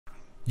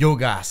Yo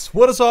guys,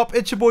 what is up?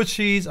 It's your boy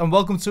Cheese and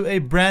welcome to a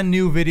brand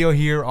new video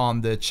here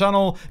on the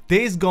channel.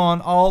 Days Gone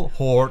All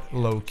Horde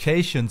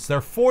Locations. There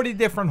are 40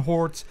 different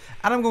hordes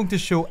and I'm going to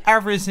show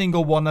every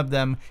single one of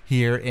them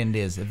here in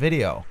this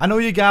video. I know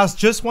you guys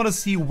just want to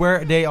see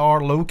where they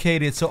are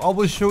located, so I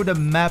will show the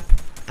map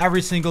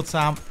every single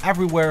time,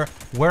 everywhere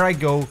where I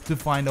go to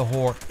find a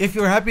horde. If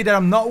you're happy that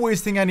I'm not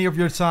wasting any of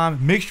your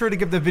time, make sure to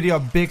give the video a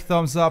big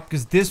thumbs up,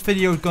 because this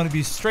video is going to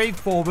be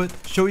straightforward,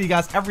 show you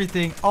guys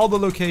everything, all the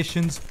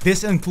locations.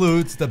 This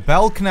includes the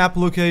Belknap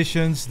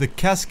locations, the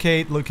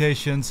Cascade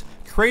locations,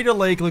 Crater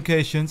Lake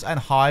locations, and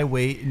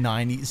Highway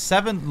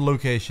 97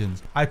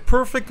 locations. I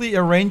perfectly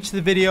arranged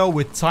the video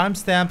with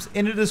timestamps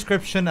in the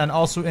description and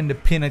also in the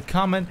pinned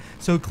comment,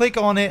 so click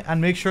on it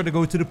and make sure to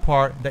go to the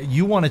part that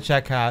you want to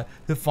check out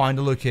to find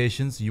the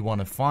locations you want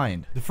to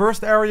find. The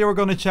first area we're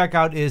going to check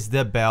out is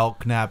the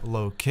Belknap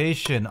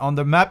location. On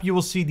the map you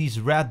will see these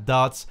red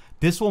dots.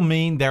 This will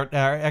mean there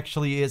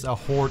actually is a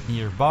horde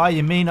nearby.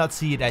 You may not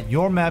see it at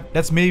your map.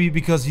 That's maybe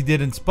because you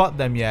didn't spot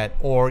them yet,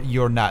 or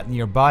you're not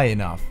nearby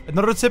enough.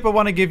 Another tip I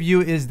want to give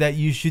you is that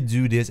you should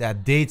do this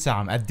at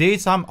daytime. At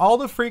daytime, all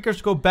the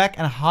freakers go back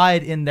and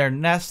hide in their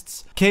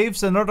nests.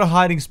 Caves and other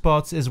hiding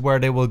spots is where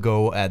they will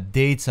go at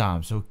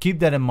daytime. So keep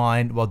that in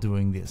mind while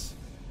doing this.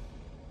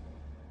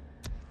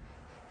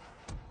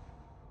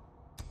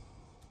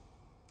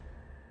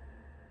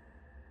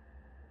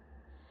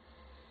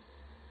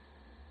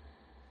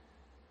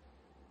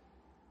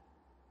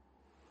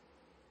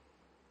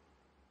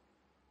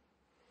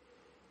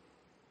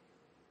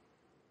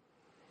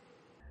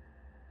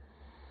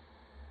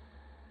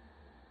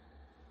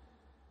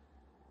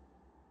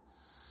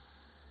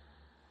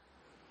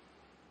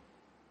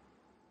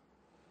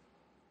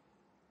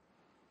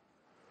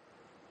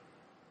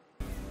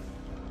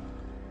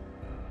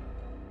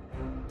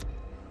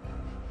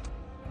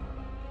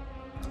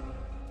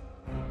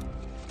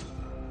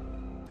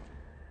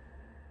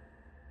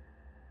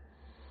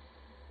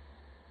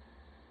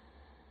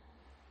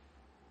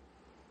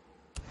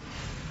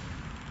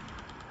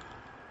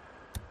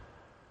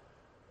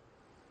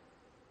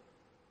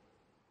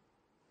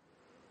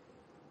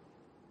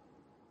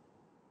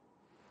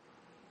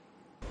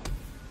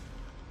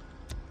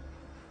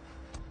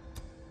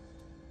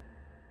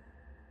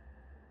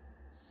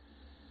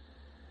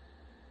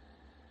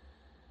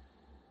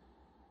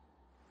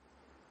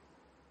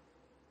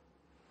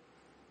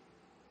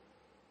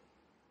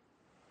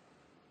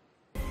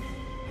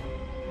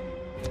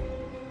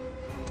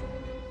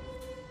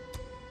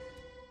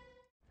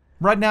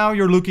 Right now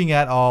you're looking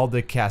at all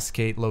the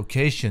Cascade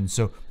locations,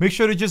 so make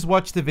sure to just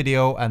watch the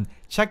video and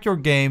check your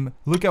game,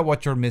 look at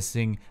what you're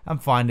missing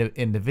and find it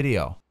in the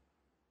video.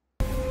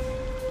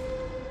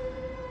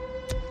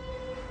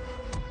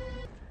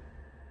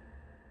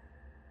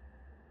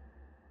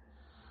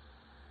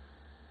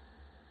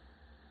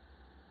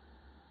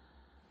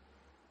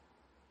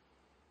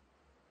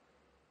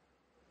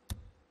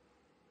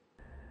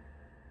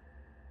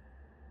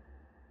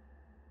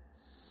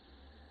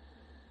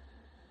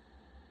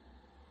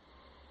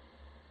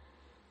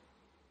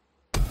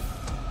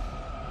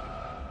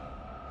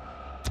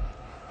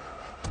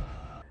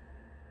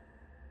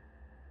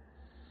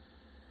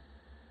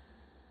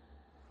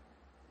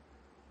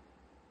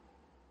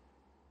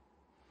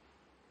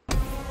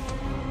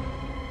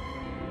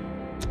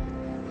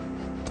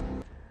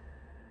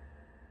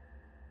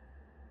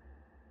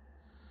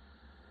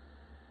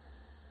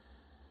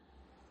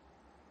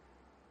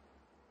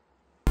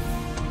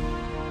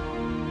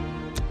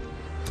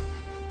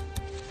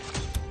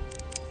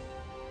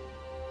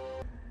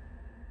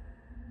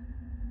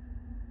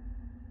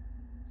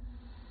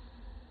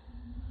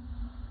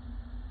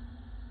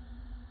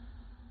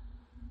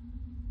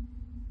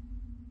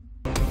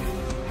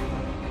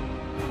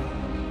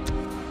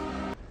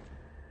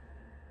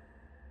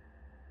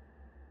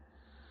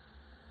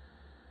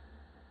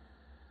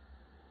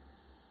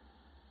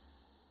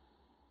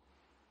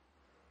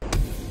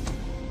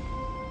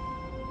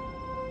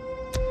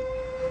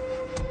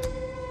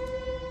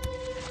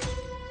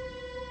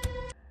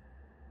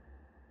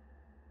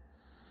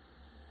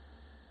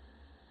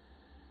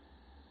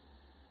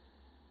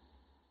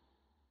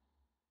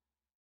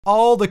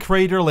 All the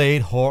Crater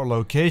Lake Horde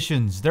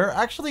locations. There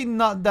are actually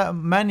not that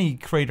many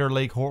Crater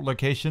Lake Horde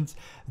locations.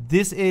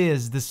 This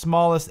is the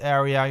smallest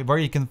area where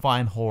you can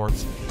find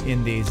hordes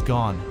in Days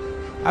Gone.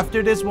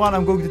 After this one,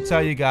 I'm going to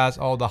tell you guys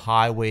all the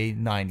Highway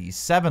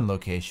 97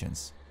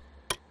 locations.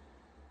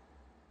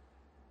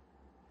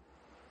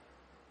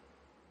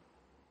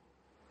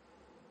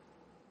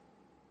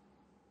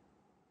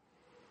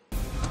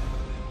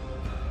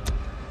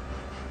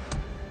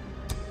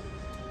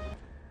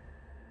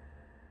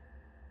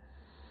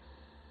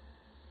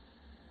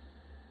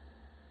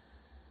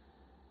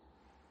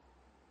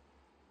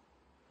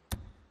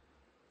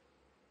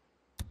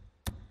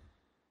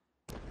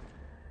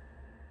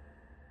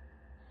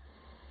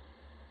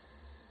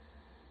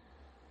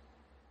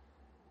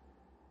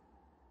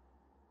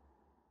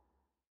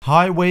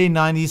 Highway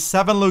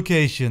 97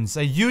 locations,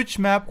 a huge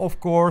map of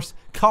course,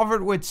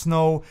 covered with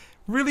snow,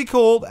 really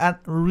cold and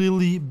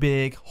really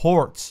big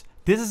hordes.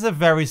 This is a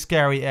very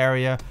scary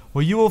area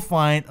where you will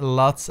find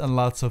lots and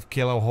lots of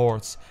killer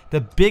hordes.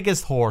 The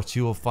biggest hordes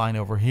you will find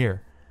over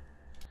here.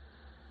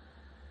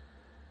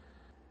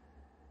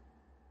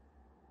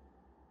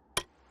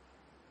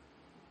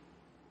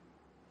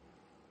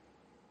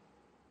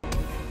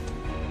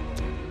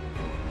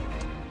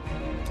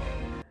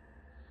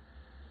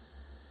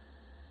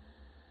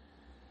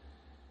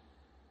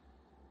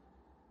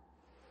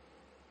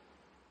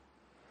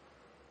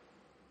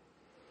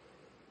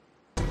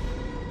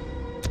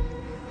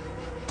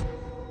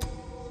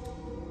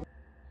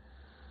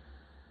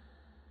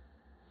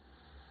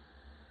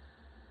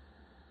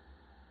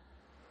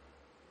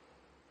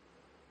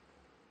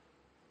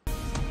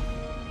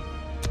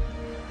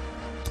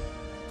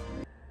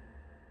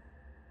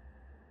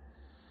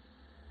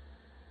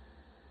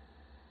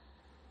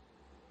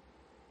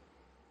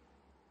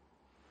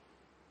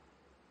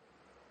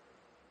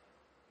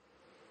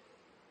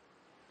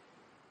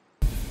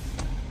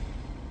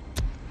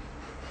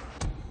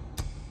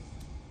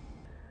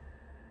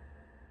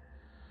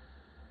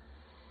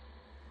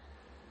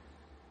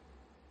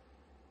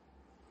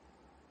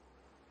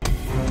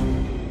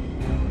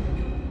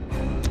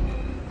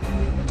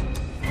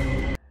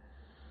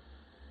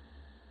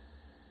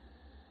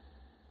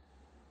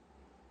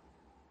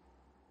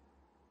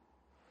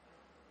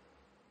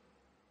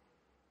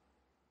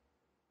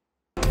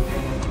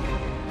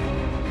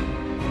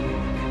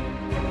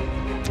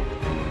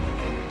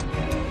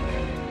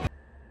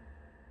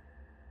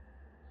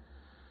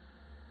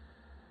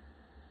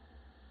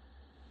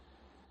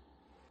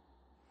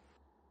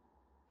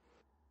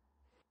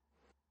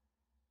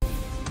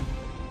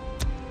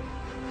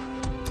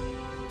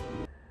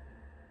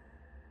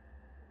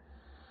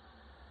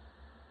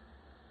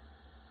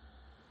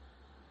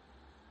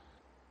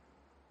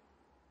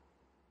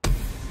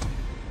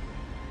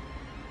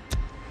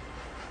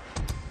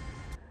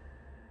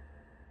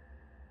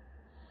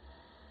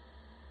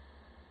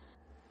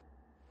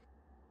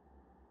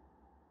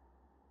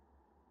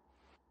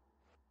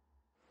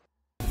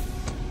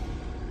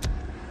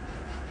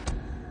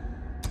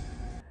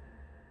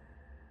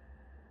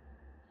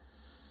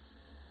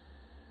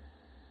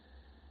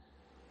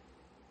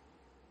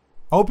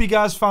 I hope you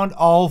guys found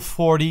all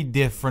 40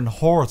 different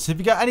hordes. If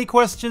you got any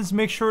questions,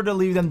 make sure to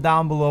leave them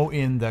down below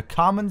in the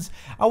comments.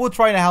 I will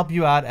try to help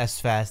you out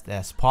as fast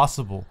as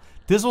possible.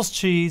 This was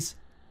Cheese.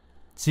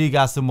 See you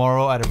guys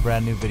tomorrow at a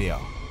brand new video.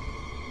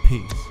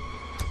 Peace.